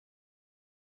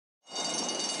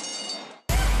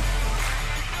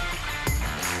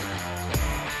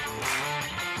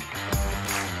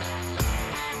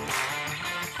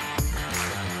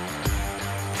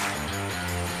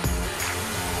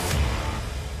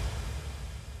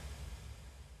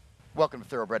Welcome to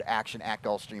Thoroughbred Action at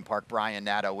Gulfstream Park. Brian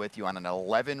Nadeau with you on an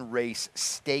 11-race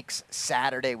stakes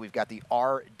Saturday. We've got the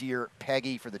R. Deer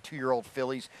Peggy for the 2-year-old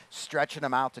fillies, stretching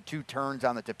them out to 2 turns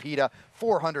on the Tapeta.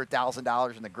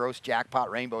 $400,000 in the gross jackpot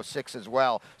Rainbow Six as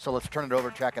well. So let's turn it over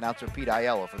to track announcer Pete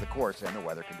Aiello for the course and the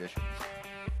weather conditions.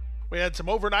 We had some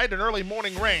overnight and early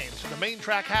morning rain, so the main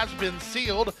track has been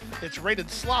sealed. It's rated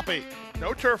sloppy.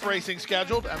 No turf racing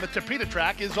scheduled, and the Tapeta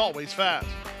track is always fast.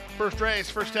 First race,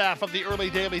 first half of the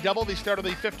early daily double, the start of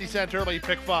the 50-cent early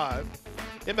pick 5.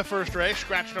 In the first race,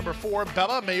 scratch number 4,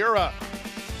 Bella Mayura.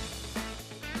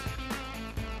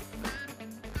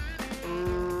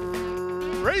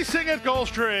 Racing at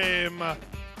Gulfstream.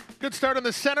 Good start in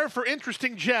the center for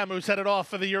Interesting Gem, who's headed off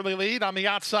for the early lead. On the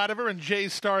outside of her, and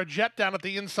Jay's Star Jet down at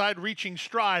the inside, Reaching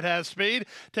Stride has speed,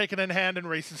 taken in hand and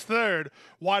races third.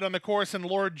 Wide on the course, and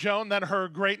Lord Joan, then Her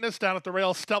Greatness down at the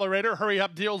rail, Stellarator. Hurry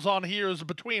Up deals on heels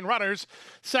between runners.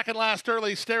 Second last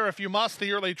early, Stare If You Must,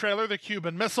 the early trailer, the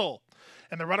Cuban Missile.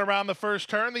 In the run around the first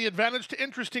turn, the advantage to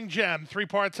Interesting Gem. 3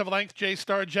 parts of length, J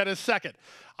Star Jet is second.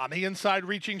 On the inside,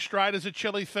 Reaching Stride is a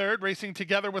chilly third, racing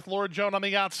together with Lord Joan on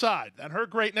the outside. And Her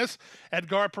Greatness,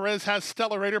 Edgar Perez has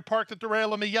Stellarator parked at the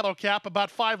rail in the yellow cap,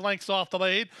 about 5 lengths off the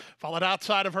lead. Followed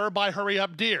outside of her by Hurry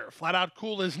Up Deer. Flat Out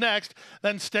Cool is next,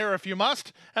 then Stare If You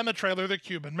Must, and the trailer, the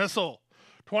Cuban Missile.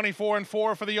 24-4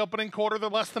 for the opening quarter. They're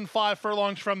less than 5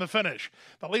 furlongs from the finish.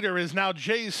 The leader is now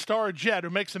Jay's Star Jet, who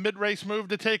makes a mid-race move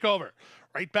to take over.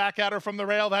 Right back at her from the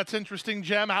rail, that's Interesting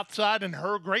Gem outside, and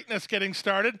Her Greatness getting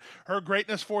started. Her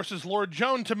Greatness forces Lord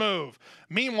Joan to move.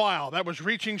 Meanwhile, that was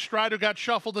Reaching Stride who got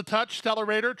shuffled a touch.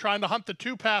 Stellarator trying to hunt the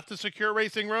 2-path to secure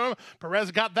racing room.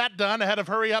 Perez got that done ahead of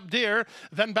Hurry Up Deer.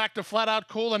 Then back to Flat Out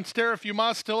Cool and Stare If You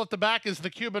Must. Still at the back is the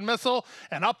Cuban Missile,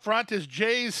 and up front is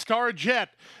Jay's Star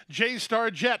Jet. Jay's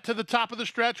Star Jet to the top of the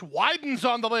stretch, widens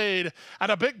on the lead at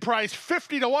a big price,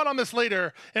 50-1 on this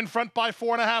leader. In front by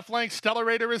 4.5 lengths.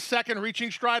 Stellarator is second. Reaching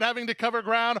Stride having to cover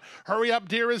ground. Hurry Up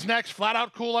Deer is next. Flat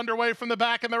Out Cool underway from the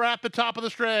back, and they're at the top of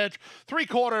the stretch. 3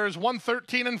 quarters,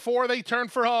 1:13-4. They turn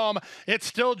for home. It's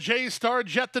still Jay's Star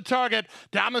Jet the target.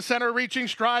 Down the center, Reaching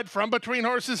Stride from between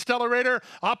horses. Stellarator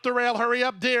up the rail. Hurry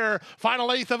Up Deer. Final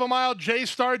 1/8 of a mile.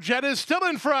 Jay's Star Jet is still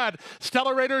in front.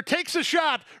 Stellarator takes a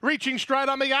shot. Reaching Stride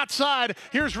on the outside.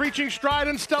 Here's Reaching Stride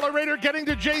and Stellarator getting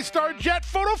to Jay's Star Jet.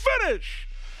 Photo finish.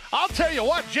 I'll tell you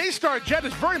what, J Star Jet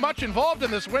is very much involved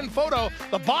in this win photo.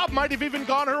 The bob might have even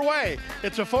gone her way.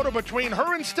 It's a photo between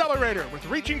her and Stellarator, with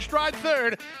Reaching Stride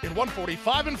third in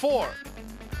 1:45-4.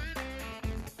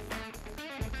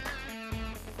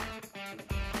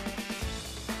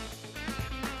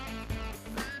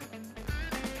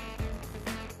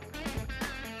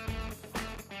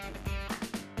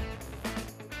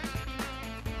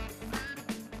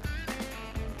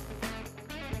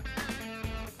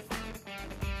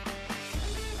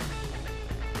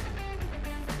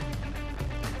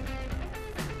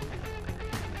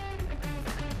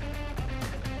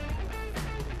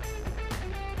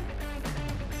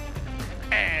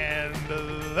 And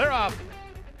they're up.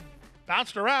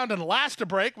 Bounced around, and last to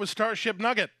break was Starship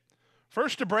Nugget.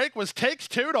 First to break was Takes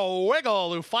Two to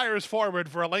Wiggle, who fires forward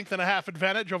for a 1.5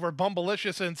 advantage over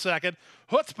Bumblicious in second.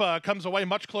 Chutzpah comes away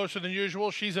much closer than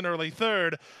usual. She's an early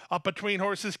third. Up between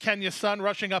horses, Kenya Sun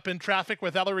rushing up in traffic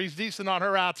with Ellery's Decent on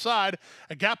her outside.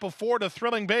 A gap of 4 to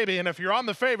Thrilling Baby, and if you're on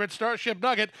the favorite, Starship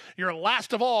Nugget, you're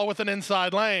last of all with an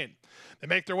inside lane. They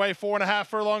make their way 4.5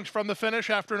 furlongs from the finish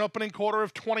after an opening quarter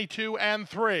of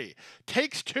 22-3.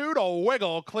 Takes Two to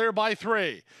Wiggle, clear by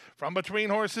 3. From between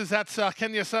horses, that's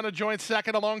Kenya Sun, a joint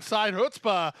second alongside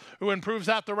Chutzpah, who improves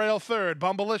out the rail third.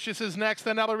 Bumblicious is next,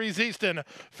 then Ellery's Easton.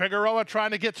 Figueroa trying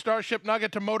to get Starship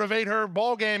Nugget to motivate her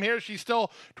ball game here. She's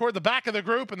still toward the back of the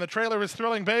group, and the trailer is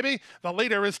Thrilling Baby. The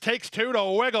leader is Takes Two to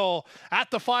Wiggle. At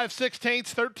the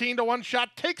 5/16, 13-1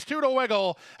 shot. Takes Two to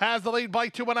Wiggle has the lead by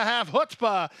 2.5.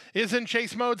 Chutzpah is in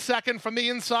chase mode second. From the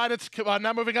inside, it's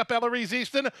now moving up Ellery's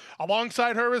Easton.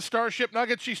 Alongside her is Starship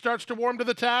Nugget. She starts to warm to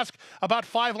the task. About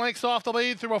 5 lengths off the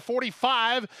lead through a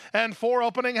 45-4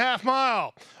 opening half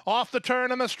mile. Off the turn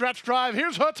and the stretch drive.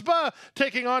 Here's Chutzpah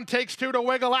taking on Takes Two to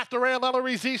Wiggle at the rail.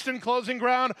 Ellery's Easton closing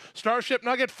ground. Starship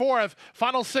Nugget fourth.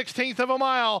 Final 16th of a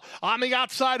mile. On the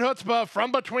outside, Chutzpah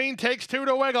from between Takes Two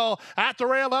to Wiggle at the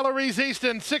rail. Ellery's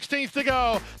Easton, 16th to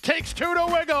go. Takes Two to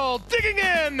Wiggle, digging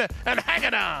in and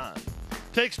hanging on.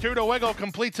 Takes Two to Wiggle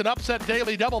completes an upset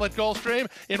daily double at Gulfstream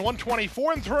in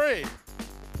 1:24-3.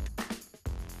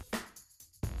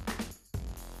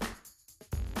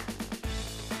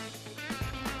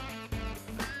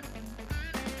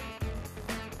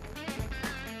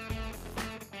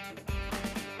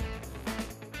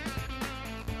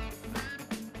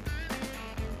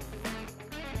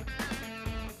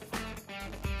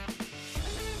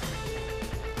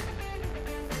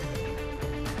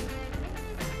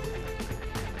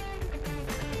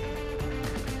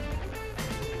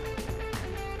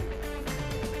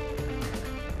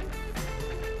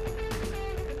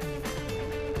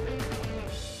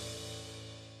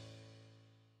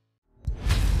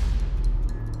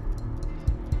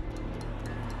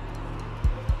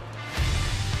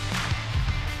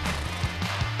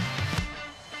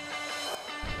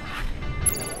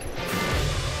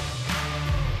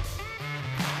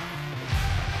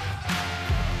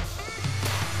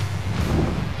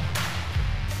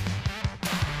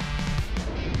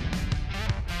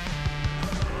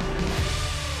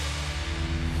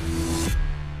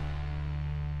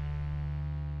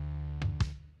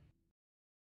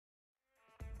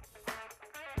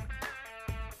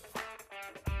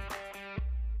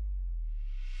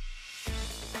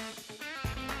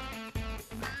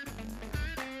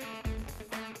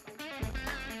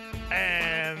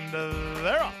 And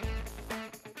they're off.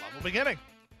 Level beginning.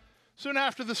 Soon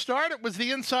after the start, it was the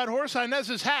inside horse,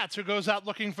 Inez's Hats, who goes out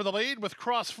looking for the lead with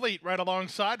Cross Fleet right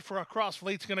alongside. For a Cross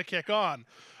Fleet's going to kick on.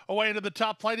 Away into the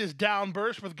top flight is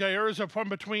Downburst with Gallarza from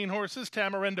between horses.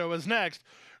 Tamarindo is next.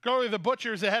 Gory the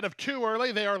Butcher's ahead of two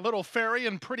early. They are Little Fairy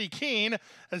and Pretty Keen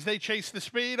as they chase the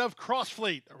speed of Cross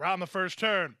Fleet around the first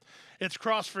turn. It's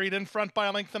Cross Fleet in front by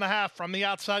a length and a half. From the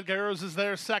outside, Gallarza is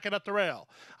there second at the rail.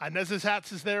 Inez's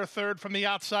Hats is there third from the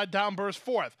outside. Downburst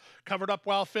fourth. Covered up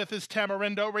well fifth is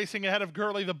Tamarindo, racing ahead of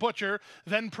Gurley the Butcher,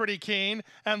 then Pretty Keen,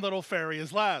 and Little Fairy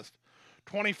is last.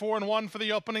 24-1 for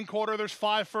the opening quarter. There's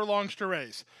 5 furlongs to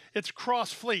race. It's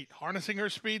Cross Fleet, harnessing her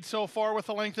speed so far with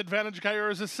a length advantage.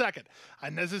 Gallarza is second.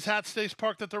 Inez's Hat stays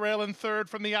parked at the rail in third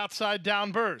from the outside.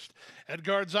 Downburst.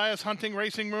 Edgar Zayas hunting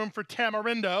racing room for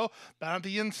Tamarindo. Down at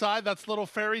the inside, that's Little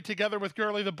Fairy together with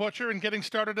Gurley the Butcher, and getting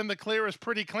started in the clear is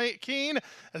Pretty Keen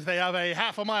as they have a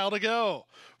half a mile to go.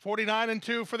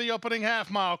 49-2 for the opening half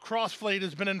mile. Cross Fleet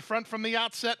has been in front from the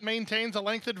outset, maintains a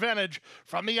length advantage.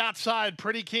 From the outside,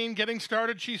 Pretty Keen getting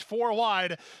started. She's 4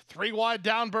 wide. 3 wide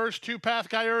Downburst, 2-path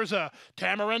Gallarza.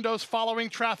 Tamarindo's following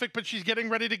traffic, but she's getting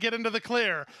ready to get into the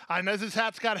clear. Inez's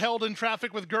Hats got held in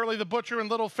traffic with Gurley the Butcher and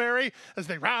Little Fairy as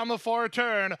they round the far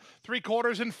turn.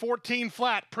 3/4 and 14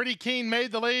 flat. Pretty Keen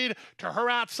made the lead. To her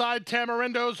outside,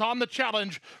 Tamarindo's on the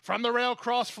challenge. From the rail,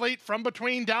 Cross Fleet from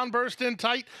between. Downburst in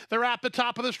tight. They're at the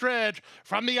top of the stretch.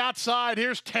 From the outside,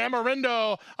 here's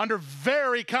Tamarindo under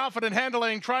very confident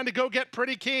handling, trying to go get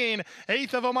Pretty Keen.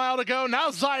 1/8 of a mile to go.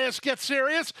 Now Zayas gets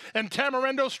serious, and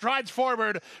Tamarindo strides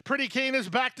forward. Pretty Keen is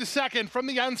back to second. From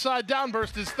the inside,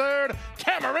 Downburst is third.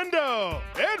 Tamarindo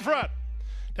in front.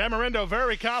 Tamarindo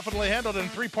very confidently handled in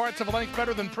 3 parts of a length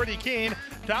better than Pretty Keen.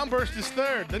 Downburst is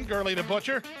third, then Gurley the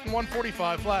Butcher, and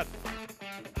 145 flat.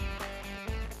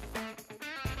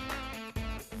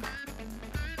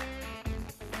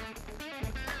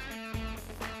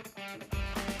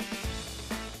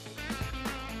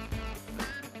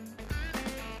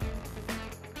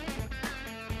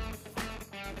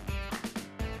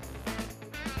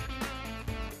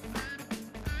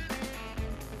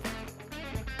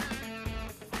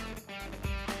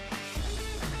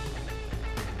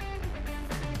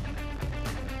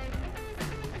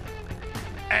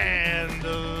 And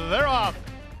they're off.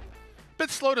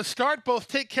 Bit slow to start, both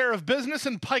Take Care of Business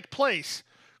and Pike Place.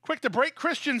 Quick to break,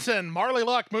 Christensen. Marley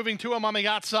Luck moving to him on the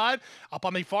outside. Up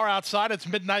on the far outside, it's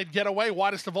Midnight Getaway.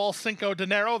 Widest of all, Cinco de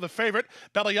Nero, the favorite.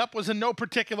 Belly Up was in no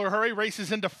particular hurry.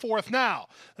 Races into fourth now.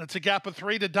 That's a gap of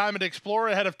 3 to Diamond Explorer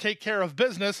ahead of Take Care of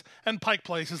Business, and Pike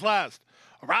Place is last.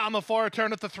 Around the far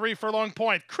turn at the 3 furlong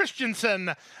point.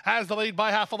 Christensen has the lead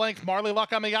by half a length. Marley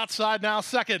Luck on the outside now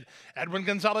second. Edwin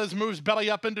Gonzalez moves Belly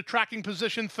Up into tracking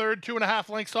position third, 2.5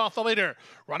 lengths off the leader.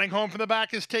 Running home from the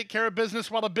back is Take Care of Business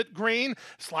while a bit green.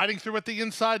 Sliding through at the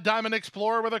inside, Diamond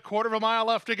Explorer with 1/4 of a mile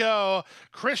left to go.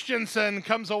 Christensen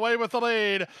comes away with the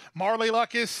lead. Marley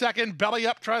Luck is second. Belly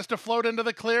Up tries to float into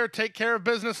the clear. Take Care of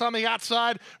Business on the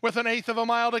outside with 1/8 of a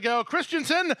mile to go.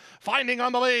 Christensen finding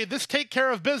on the lead. This Take Care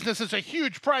of Business is a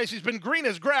huge price. He's been green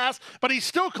as grass, but he's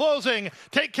still closing.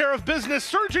 Take Care of Business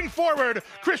surging forward.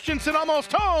 Christensen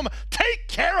almost home. Take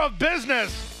Care of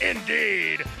Business.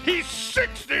 Indeed. He's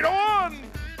 60-1.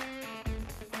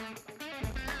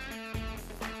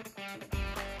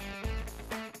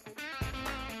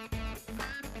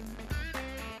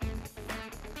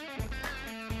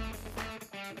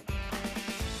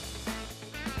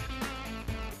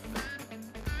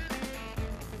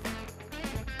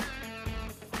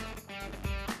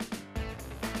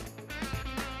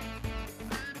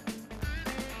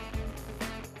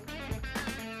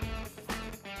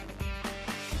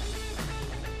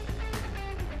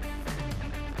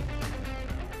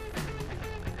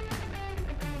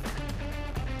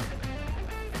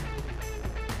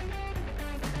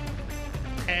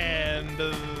 And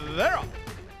they're off.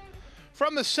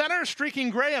 From the center, Streaking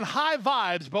Gray and High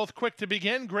Vibes, both quick to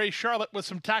begin. Gray Charlotte with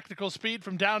some tactical speed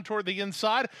from down toward the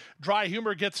inside. Dry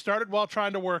Humor gets started while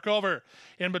trying to work over.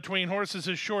 In between horses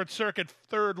is Short Circuit,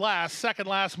 third last. Second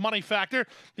last, Money Factor.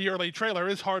 The early trailer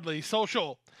is Hardly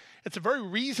Social. It's a very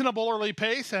reasonable early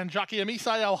pace, and jockey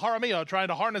Amisai El Jaramillo trying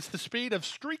to harness the speed of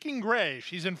Streaking Gray.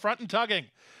 She's in front and tugging.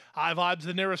 High Vibes,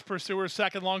 the nearest pursuer.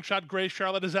 Second long shot, Gray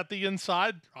Charlotte is at the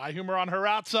inside. Dry Humor on her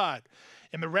outside.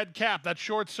 In the red cap, that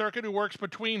Short Circuit who works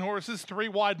between horses. 3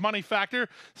 wide, Money Factor.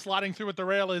 Sliding through at the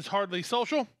rail is Hardly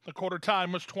Social. The quarter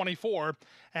time was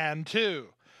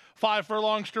 24-2. 5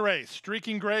 furlongs to race.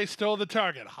 Streaking Gray still the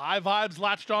target. High Vibes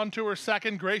latched on to her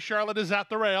second. Gray Charlotte is at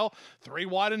the rail. 3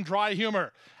 wide and Dry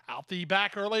Humor. Out the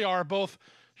back early are both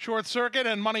Short Circuit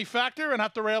and Money Factor, and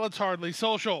at the rail it's Hardly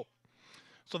Social.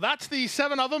 So that's the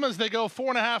 7 of them as they go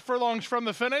 4.5 furlongs from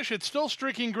the finish. It's still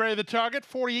Streaking Gray the target,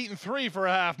 48-3 for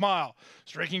a half mile.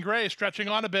 Streaking Gray stretching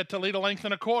on a bit to lead a length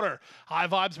and a quarter. High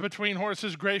Vibes between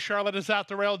horses. Gray Charlotte is out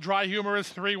the rail. Dry Humor is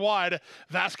 3 wide.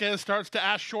 Vasquez starts to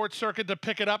ask Short Circuit to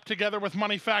pick it up together with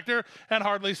Money Factor, and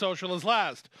Hardly Social is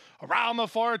last. Around the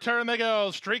far turn they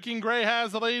go. Streaking Gray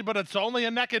has the lead, but it's only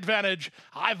a neck advantage.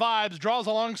 High Vibes draws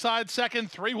alongside second,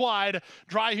 3 wide.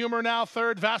 Dry Humor now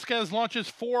third. Vasquez launches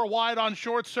 4 wide on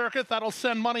Short Circuit. That'll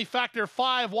send Money Factor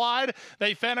 5 wide.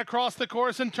 They fan across the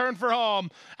course and turn for home.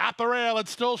 At the rail,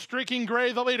 it's still Streaking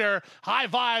Gray the leader. High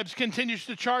Vibes continues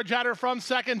to charge at her from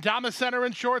second. Down the center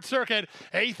in Short Circuit.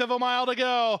 1/8 of a mile to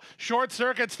go. Short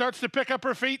Circuit starts to pick up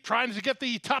her feet, trying to get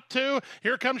the top 2.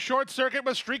 Here comes Short Circuit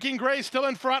with Streaking Gray still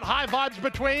in front. High Vibes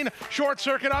between. Short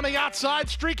Circuit on the outside.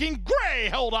 Streaking Gray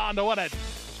held on to win it.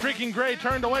 Streaking Gray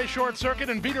turned away Short Circuit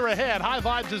and beat her ahead. High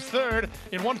Vibes is third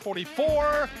in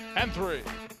 1:44.3.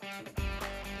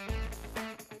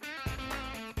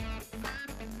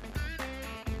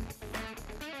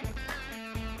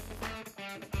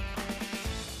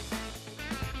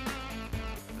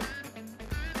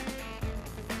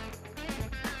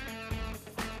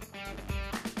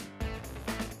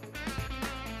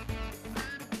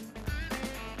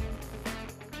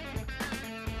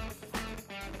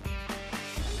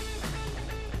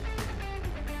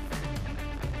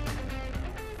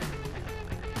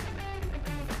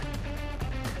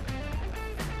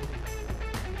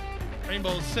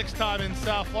 Rainbow's 6th time in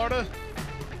South Florida.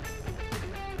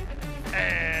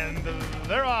 And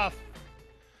they're off.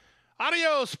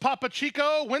 Adios, Papa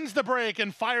Chico wins the break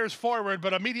and fires forward,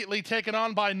 but immediately taken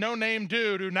on by No Name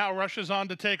Dude, who now rushes on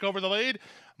to take over the lead.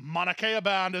 Mauna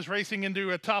Bound is racing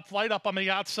into a top flight up on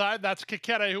the outside. That's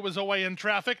Kikete, who was away in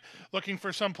traffic, looking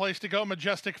for some place to go.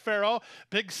 Majestic Pharaoh.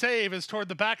 Big Save is toward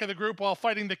the back of the group while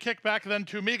fighting the kickback. Then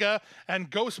Tumiga and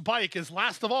Ghost Bike is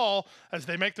last of all as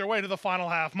they make their way to the final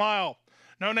half mile.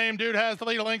 No Name Dude has the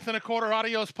lead, a length and a quarter.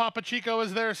 Adios Papa Chico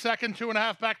is there second,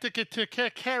 2.5 back to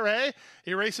Kikere.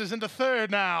 He races into third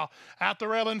now. At the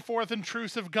rail in fourth,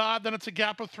 Intrusive God. Then it's a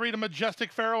gap of 3 to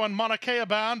Majestic Pharaoh and Mauna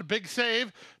Bound. Big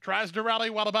Save tries to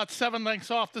rally while about 7 lengths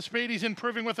off the speed. He's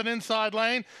improving with an inside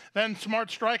lane. Then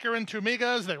Smart Striker and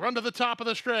Tumiga as they run to the top of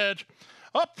the stretch.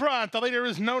 Up front, the leader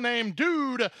is No Name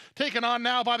Dude, taken on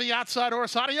now by the outside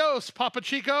horse Adios Papa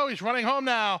Chico. He's running home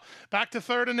now. Back to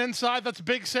third and inside. That's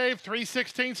Big Save,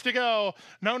 3/16 to go.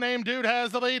 No Name Dude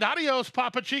has the lead. Adios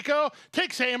Papa Chico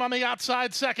takes aim on the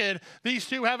outside second. These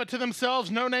two have it to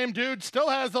themselves. No Name Dude still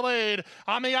has the lead.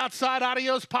 On the outside,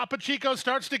 Adios Papa Chico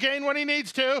starts to gain when he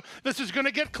needs to. This is going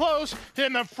to get close.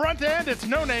 In the front end, it's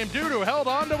No Name Dude who held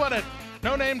on to win it.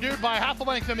 No Name Dude by half a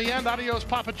length in the end. Adios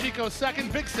Papa Chico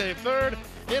second. Big Save third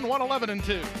in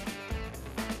 1:11.2.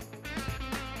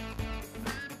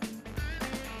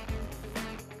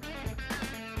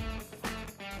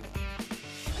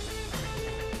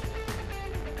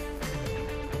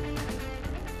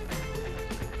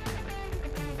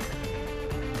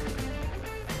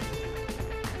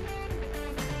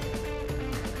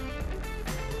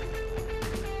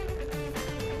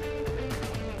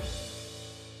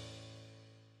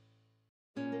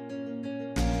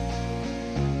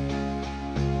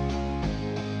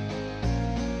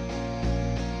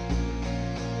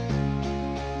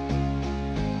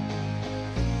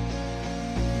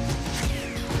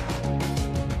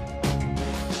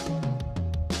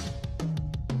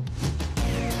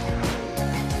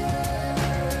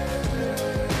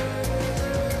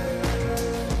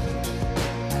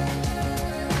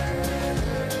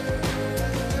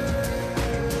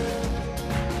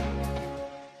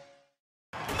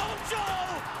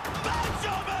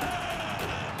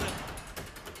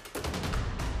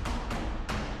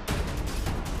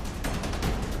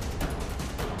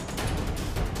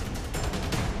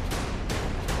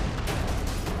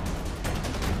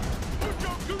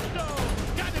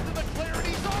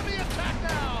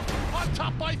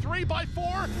 By 3, by 4,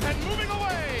 and moving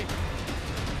away.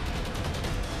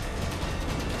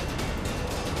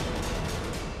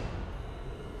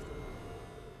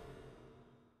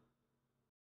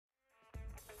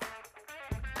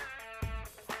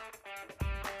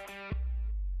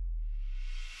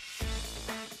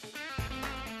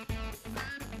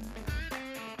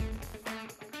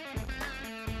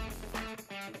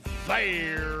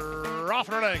 They're off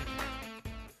running.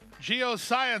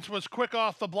 Geoscience was quick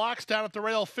off the blocks. Down at the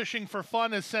rail, Fishing for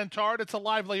Fun is sent hard. It's a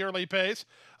lively early pace.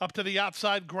 Up to the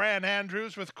outside, Grand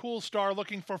Andrews with Cool Star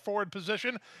looking for forward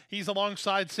position. He's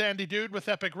alongside Sandy Dude with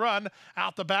Epic Run.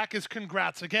 Out the back is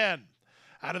Congrats Again.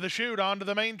 Out of the chute, onto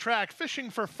the main track, Fishing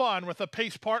for Fun with a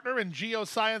pace partner and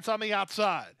Geoscience on the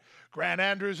outside. Grant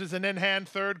Andrews is an in-hand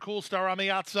third. Cool Star on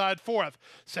the outside fourth.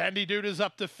 Sandy Dude is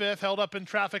up to fifth, held up in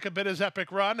traffic a bit as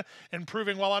Epic Run,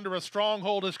 improving while under a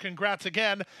stronghold is Congrats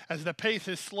Again as the pace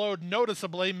is slowed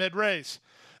noticeably mid-race.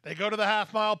 They go to the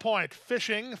half-mile point,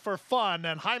 Fishing for Fun,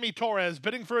 and Jaime Torres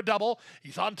bidding for a double.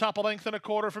 He's on top a length and a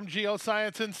quarter from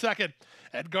Geoscience in second.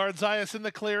 Edgar Zayas in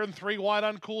the clear and 3 wide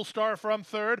on Cool Star from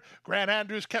third. Grant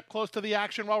Andrews kept close to the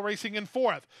action while racing in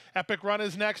fourth. Epic Run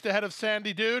is next ahead of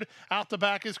Sandy Dude. Out the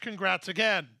back is Congrats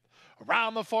Again.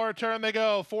 Around the far turn they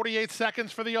go, 48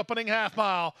 seconds for the opening half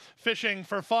mile. Fishing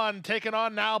for Fun, taken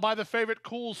on now by the favorite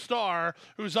Cool Star,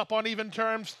 who's up on even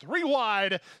terms, 3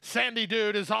 wide. Sandy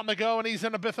Dude is on the go, and he's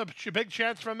in a big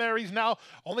chance from there. He's now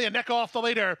only a neck off the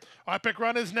leader. Epic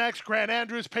Run is next. Grant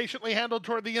Andrews patiently handled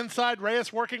toward the inside.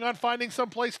 Reyes working on finding some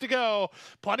place to go.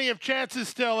 Plenty of chances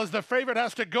still as the favorite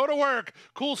has to go to work.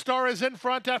 Cool Star is in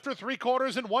front after 3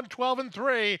 quarters and 1:12 and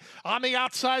 3. On the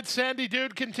outside, Sandy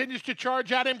Dude continues to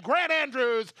charge at him. Grant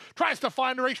Andrews tries to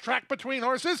find a racetrack between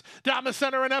horses. Down the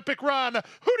center, an Epic Run.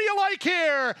 Who do you like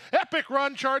here? Epic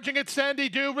Run charging at Sandy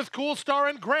Dude with Cool Star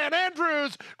and Grant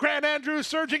Andrews. Grant Andrews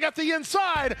surging at the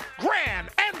inside. Grant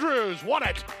Andrews won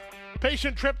it.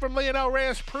 Patient trip from Leonel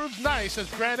Reyes proves nice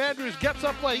as Grant Andrews gets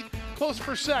up late, close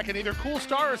for second, either Cool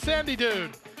Star or Sandy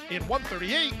Dude in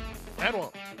 1:38 and 1.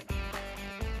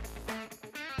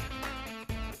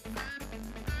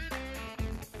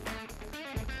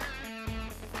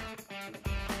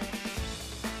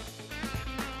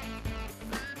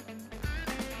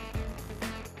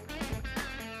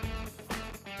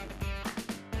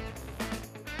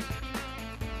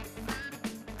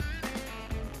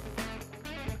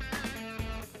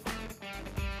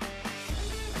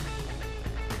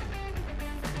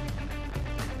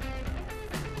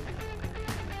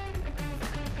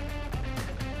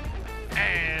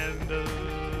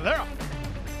 They're off.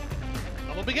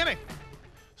 Double beginning.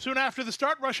 Soon after the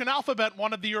start, Russian Alphabet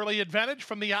wanted the early advantage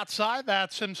from the outside.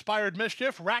 That's Inspired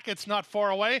Mischief. Racket's not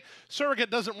far away. Surrogate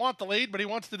doesn't want the lead, but he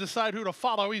wants to decide who to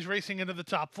follow. He's racing into the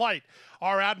top flight.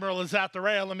 Our Admiral is at the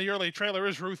rail, and the early trailer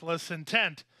is Ruthless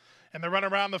Intent. And the run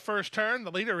around the first turn,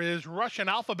 the leader is Russian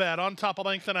Alphabet on top a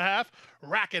length and a half.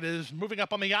 Racket is moving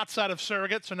up on the outside of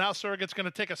Surrogate, so now Surrogate's going to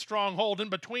take a strong hold in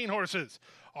between horses.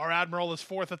 Our Admiral is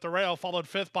fourth at the rail, followed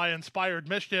fifth by Inspired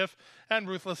Mischief, and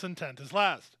Ruthless Intent is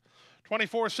last.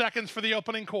 24 seconds for the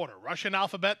opening quarter. Russian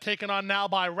Alphabet taken on now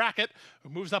by Racket, who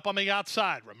moves up on the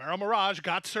outside. Romero Mirage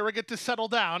got Surrogate to settle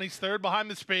down. He's third behind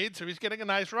the speed, so he's getting a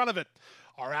nice run of it.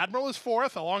 Our Admiral is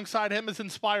fourth. Alongside him is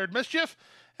Inspired Mischief,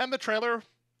 and the trailer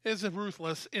is a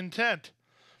Ruthless Intent.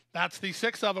 That's the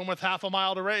 6 of them with half a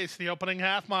mile to race. The opening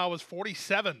half mile was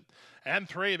 47 and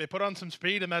 3. They put on some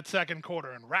speed in that second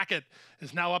quarter, and Racket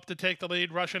is now up to take the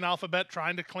lead. Russian Alphabet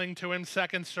trying to cling to him.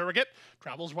 Second, Surrogate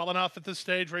travels well enough at this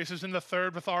stage, races in the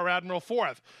third with Our Admiral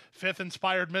fourth. Fifth,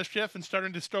 Inspired Mischief, and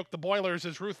starting to stoke the boilers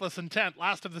is Ruthless Intent,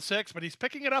 last of the 6, but he's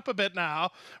picking it up a bit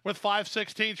now with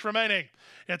 5/16 remaining.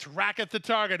 It's Racket the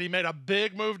target. He made a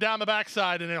big move down the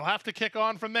backside, and he'll have to kick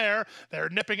on from there. They're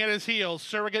nipping at his heels.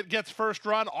 Surrogate gets first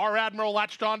run. Our Admiral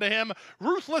latched onto him.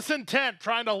 Ruthless Intent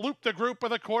trying to loop the group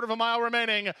with a quarter of a mile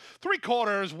remaining. 3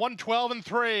 quarters, 1:12 and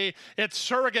 3. It's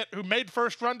Surrogate who made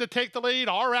first run to take the lead.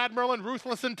 Our Admiral and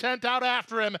Ruthless Intent out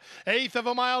after him. 1/8 of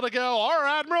a mile to go. Our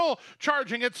Admiral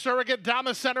charging at Surrogate down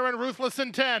the center and Ruthless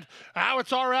Intent. Now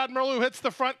it's Our Admiral who hits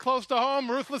the front close to home.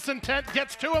 Ruthless Intent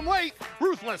gets to him late.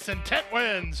 Ruthless Intent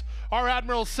wins. Our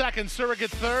Admiral second,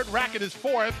 Surrogate third, Racket is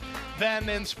fourth, then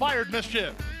Inspired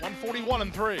Mischief, 1:41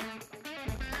 and 3.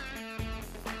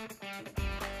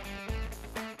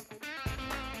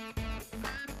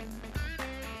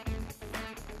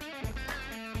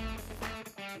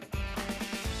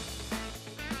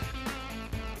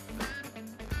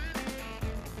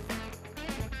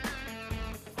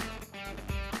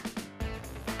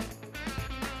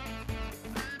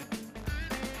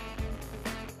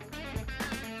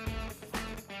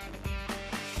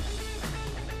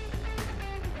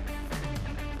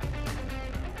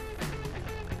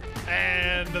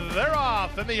 And they're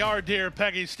off in the Our Dear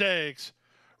Peggy Stakes.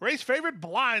 Race favorite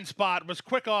Blind Spot was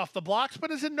quick off the blocks,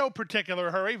 but is in no particular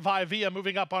hurry. Vivia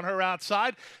moving up on her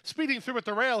outside. Speeding through at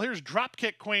the rail, here's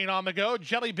Dropkick Queen on the go.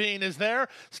 Jelly Bean is there.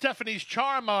 Stephanie's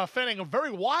Charm fanning very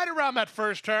wide around that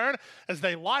first turn as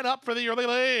they line up for the early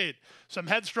lead. Some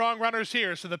headstrong runners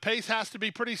here, so the pace has to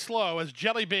be pretty slow as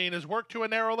Jelly Bean has worked to a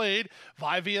narrow lead.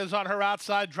 Vivia's on her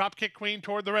outside, Dropkick Queen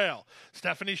toward the rail.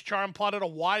 Stephanie's Charm plotted a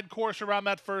wide course around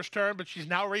that first turn, but she's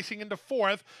now racing into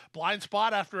fourth. Blind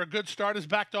Spot, after a good start, is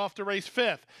backed off to race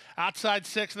fifth. Outside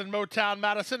sixth, then Motown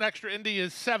Madison. Extra Indy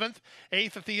is seventh.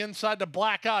 Eighth at the inside to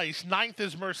Black Ice. Ninth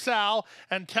is Mersal,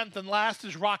 and 10th and last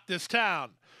is Rock This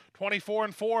Town.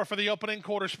 24-4 for the opening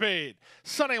quarter speed.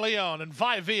 Sunny Leon and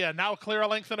Vivia now clear a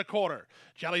length and a quarter.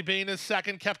 Jelly Bean is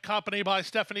second, kept company by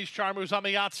Stephanie's Charm, who's on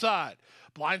the outside.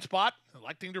 Blind Spot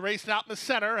electing to race out in the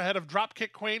center ahead of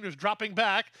Dropkick Queen, who's dropping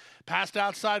back. Passed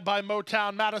outside by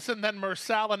Motown Madison, then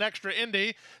Mersal and Extra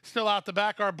Indy. Still out the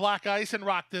back are Black Ice and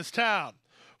Rock This Town.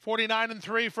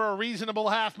 49-3 for a reasonable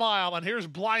half mile, and here's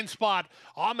Blind Spot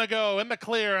on the go, in the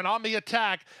clear, and on the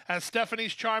attack as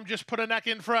Stephanie's Charm just put a neck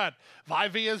in front.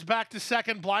 Vivia's back to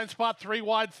second, Blind Spot 3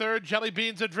 wide third, Jelly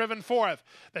Beans are driven fourth.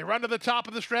 They run to the top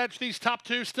of the stretch, these top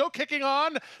two still kicking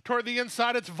on. Toward the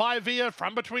inside, it's Vivia,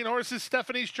 from between horses,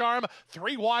 Stephanie's Charm,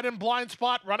 3 wide and Blind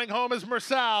Spot, running home is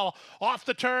Mersal. Off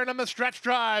the turn and the stretch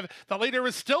drive, the leader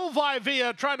is still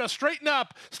Vivia, trying to straighten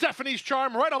up. Stephanie's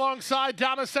Charm right alongside,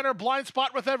 down the center, Blind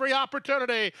Spot with every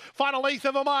opportunity. Final eighth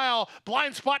of a mile.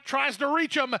 Blind Spot tries to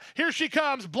reach him. Here she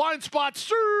comes. Blind Spot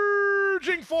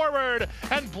surging forward,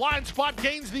 and Blind Spot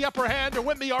gains the upper hand to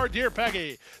win the Our Dear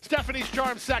Peggy. Stephanie's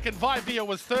Charm second. Vivia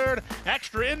was third.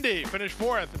 Extra Indy finished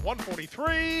fourth.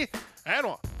 1:43 and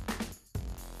 1.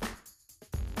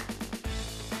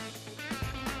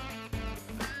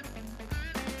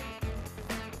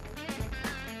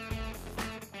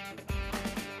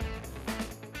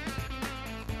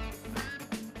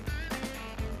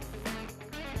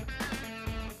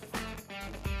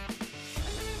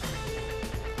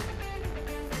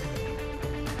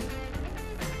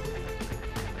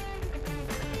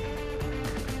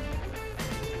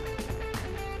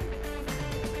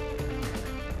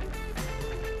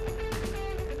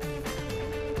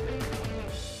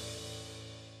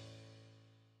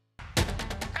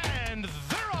 And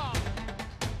they're off.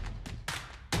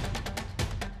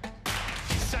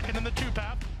 She's second in the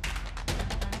two-path.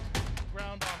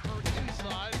 Ground on her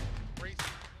inside. Race.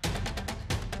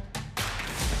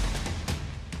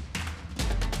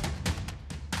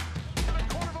 A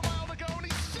quarter of a mile to go, and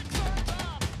he's 6 on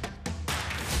top.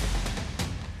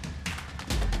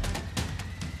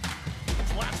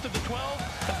 It's last of the 12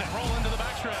 as they roll into the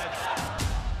backstretch.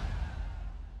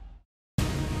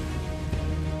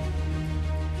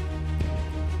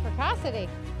 Precocity.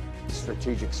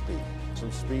 Strategic speed.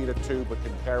 Some speed at 2, but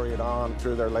can carry it on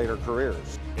through their later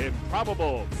careers.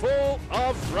 Improbable, full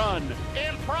of run.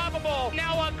 Improbable,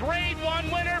 now a grade 1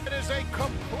 winner. It is a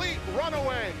complete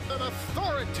runaway, an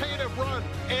authoritative run.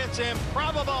 It's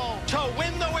improbable to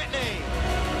win the Whitney.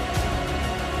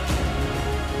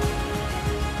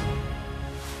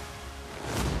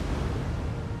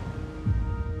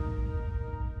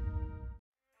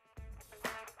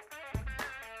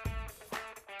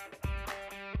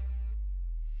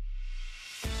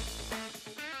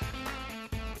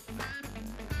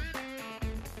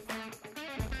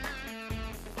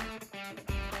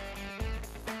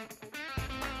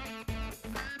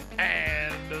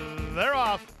 And they're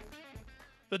off.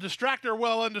 The Distractor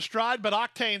well into stride, but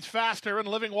Octane's faster, and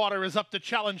Living Water is up to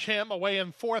challenge him. Away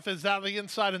in fourth is out of the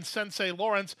inside and Sensei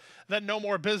Lawrence. Then No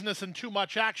More Business and Too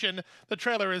Much Action. The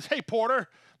trailer is Hey Porter.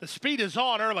 The speed is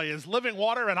on early as Living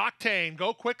Water and Octane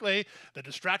go quickly. The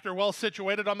Distractor well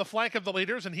situated on the flank of the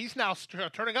leaders, and he's now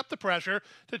turning up the pressure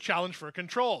to challenge for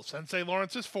control. Sensei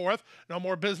Lawrence is fourth. No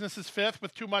More Business is fifth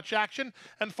with Too Much Action,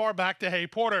 and far back to Hey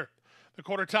Porter. The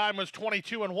quarter time was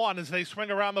 22-1 as they swing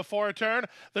around the forward turn.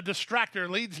 The Distractor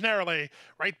leads narrowly.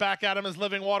 Right back at him is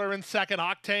Living Water in second.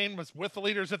 Octane was with the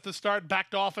leaders at the start,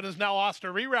 backed off, and is now asked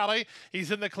to re-rally.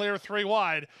 He's in the clear 3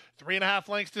 wide. 3.5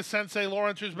 lengths to Sensei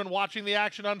Lawrence, who's been watching the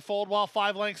action unfold, while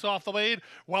 5 lengths off the lead.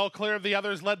 Well clear of the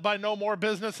others, led by No More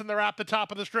Business, and they're at the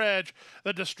top of the stretch.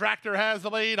 The Distractor has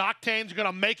the lead. Octane's going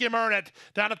to make him earn it.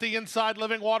 Down at the inside,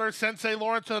 Living Water, Sensei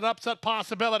Lawrence with an upset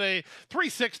possibility.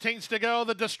 3/16 to go.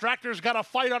 The Distractor's got a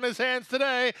fight on his hands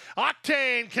today.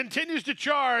 Octane continues to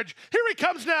charge. Here he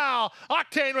comes now.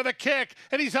 Octane with a kick,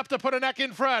 and he's up to put a neck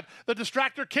in front. The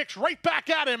Distractor kicks right back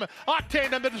at him.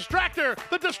 Octane and the Distractor,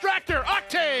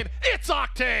 Octane. It's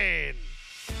Octane.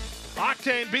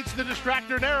 Octane beats the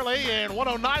Distractor narrowly in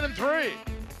 109-3.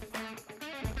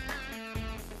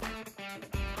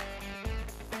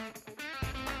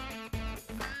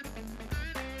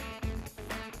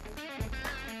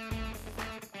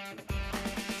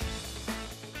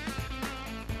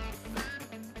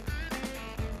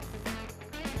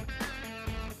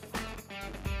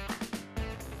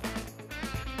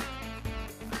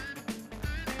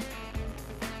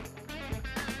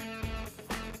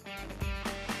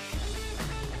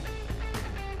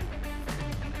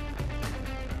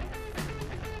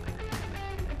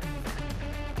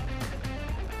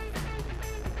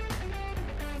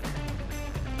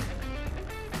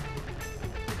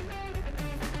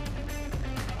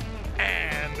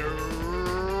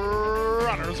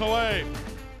 Runners away.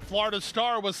 Florida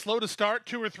Star was slow to start,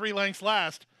 2 or 3 lengths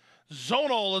last.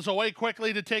 Zonal is away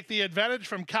quickly to take the advantage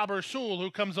from Cabersul, who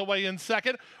comes away in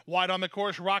second. Wide on the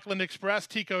course, Rockland Express.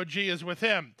 Tico G is with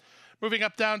him. Moving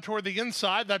up down toward the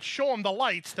inside, that's Show 'em the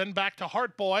Lights. Then back to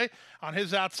Heart Boy. On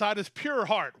his outside is Pure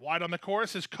Heart. Wide on the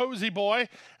course is Cozy Boy.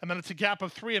 And then it's a gap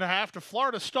of 3.5 to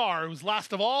Florida Star, who's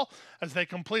last of all as they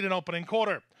complete an opening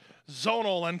quarter.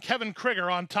 Zonal and Kevin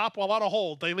Krieger on top while on a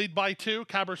hold. They lead by 2.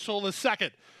 Cabersul is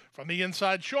second. From the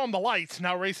inside, Show 'em the Lights.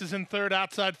 Now races in third,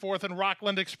 outside fourth, and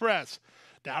Rockland Express.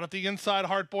 Down at the inside,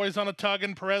 Heart Boy's on a tug,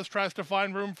 and Perez tries to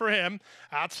find room for him.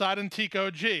 Outside in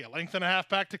Tico G. A length and a half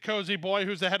back to Cozy Boy,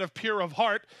 who's ahead of Pure of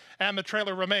Heart, and the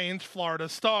trailer remains Florida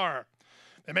Star.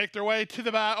 They make their way to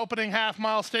the opening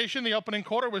half-mile station. The opening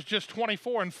quarter was just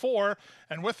 24-4,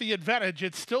 and with the advantage,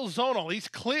 it's still Zonal. He's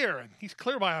clear, and he's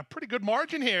clear by a pretty good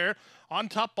margin here, on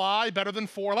top by better than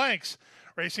 4 lengths.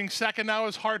 Racing second now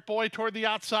is Heart Boy toward the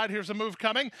outside. Here's a move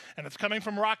coming, and it's coming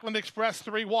from Rockland Express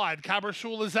 3 wide.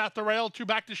 Cabersul is at the rail, 2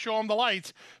 back to Show 'em the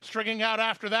Lights. Stringing out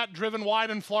after that, driven wide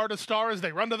in Florida Star as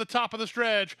they run to the top of the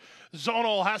stretch.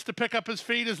 Zonal has to pick up his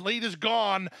feet. His lead is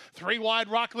gone. 3 wide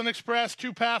Rockland Express,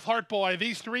 2 path Heart Boy.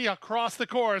 These 3 across the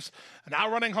course. And now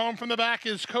running home from the back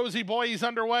is Cozy Boy. He's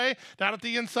underway. Down at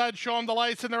the inside, Show 'em the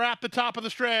Lights, and they're at the top of the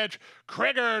stretch.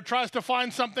 Krieger tries to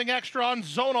find something extra on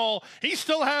Zonal. He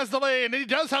still has the lead, and he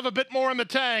does have a bit more in the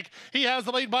tank. He has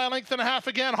the lead by a length and a half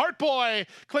again. Heart Boy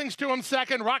clings to him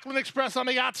second. Rockland Express on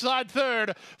the outside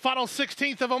third. Final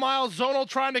 16th of a mile. Zonal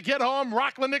trying to get home.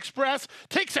 Rockland Express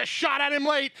takes a shot at him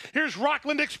late. Here's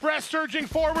Rockland Express surging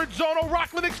forward. Zonal,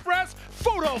 Rockland Express,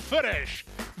 photo finish.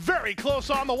 Very close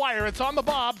on the wire. It's on the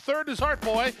bob. Third is Heart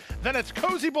Boy. Then it's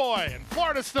Cozy Boy and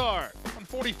Florida Star on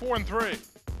 44-3.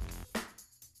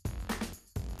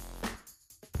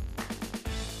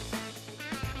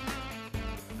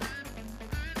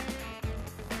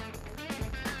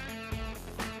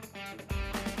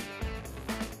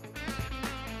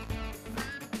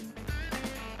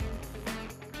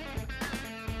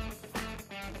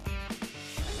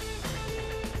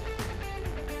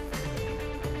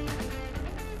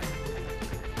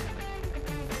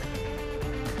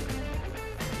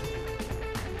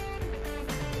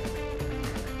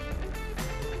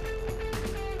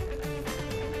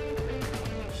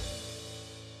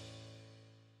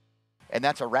 And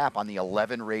that's a wrap on the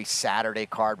 11-race Saturday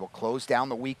card. We'll close down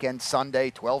the weekend Sunday,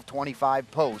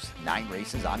 12:25 post, 9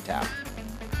 races on tap.